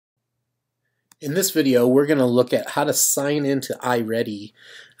In this video, we're going to look at how to sign into iReady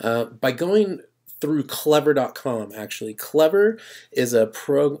by going through clever.com. Actually, Clever is a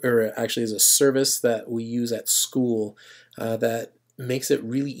is a service that we use at school that makes it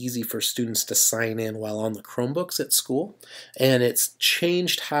really easy for students to sign in while on the Chromebooks at school, and it's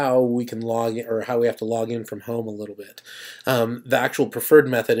changed how we can log in, or how we have to log in from home a little bit. The actual preferred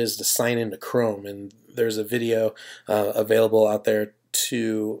method is to sign into Chrome, and there's a video available out there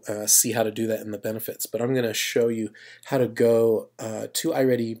to see how to do that and the benefits, but I'm going to show you how to go to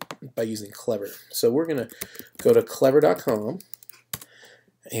iReady by using Clever. So we're going to go to clever.com,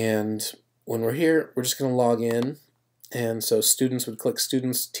 and when we're here, we're just going to log in. And so students would click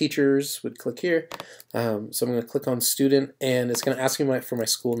students, teachers would click here. So I'm going to click on student, and it's going to ask me for my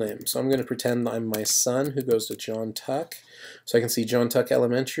school name. So I'm going to pretend I'm my son who goes to John Tuck. So I can see John Tuck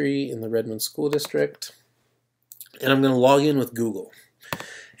Elementary in the Redmond School District. And I'm going to log in with Google.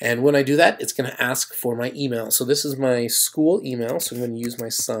 And when I do that, it's going to ask for my email. So this is my school email, so I'm going to use my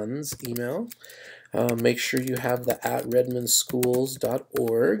son's email. Make sure you have the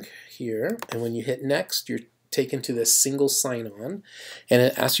 @redmondschools.org here. And when you hit next, you're taken to this single sign-on, and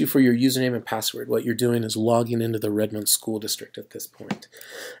it asks you for your username and password. What you're doing is logging into the Redmond School District at this point.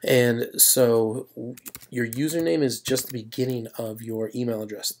 And so your username is just the beginning of your email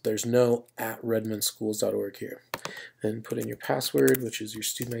address. There's no @redmondschools.org here. Then put in your password, which is your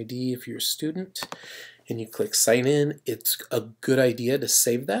student ID if you're a student, and you click sign in. It's a good idea to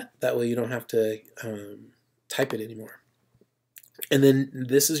save that. That way you don't have to type it anymore. And then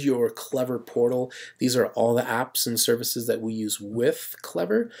this is your Clever portal. These are all the apps and services that we use with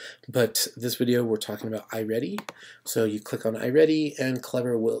Clever, but this video we're talking about iReady. So you click on iReady, and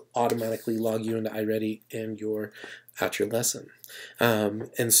Clever will automatically log you into iReady, and you're at your lesson.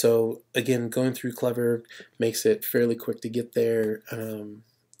 And so again, going through Clever makes it fairly quick to get there. And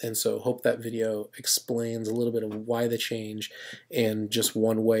so hope that video explains a little bit of why the change and just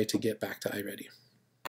one way to get back to iReady.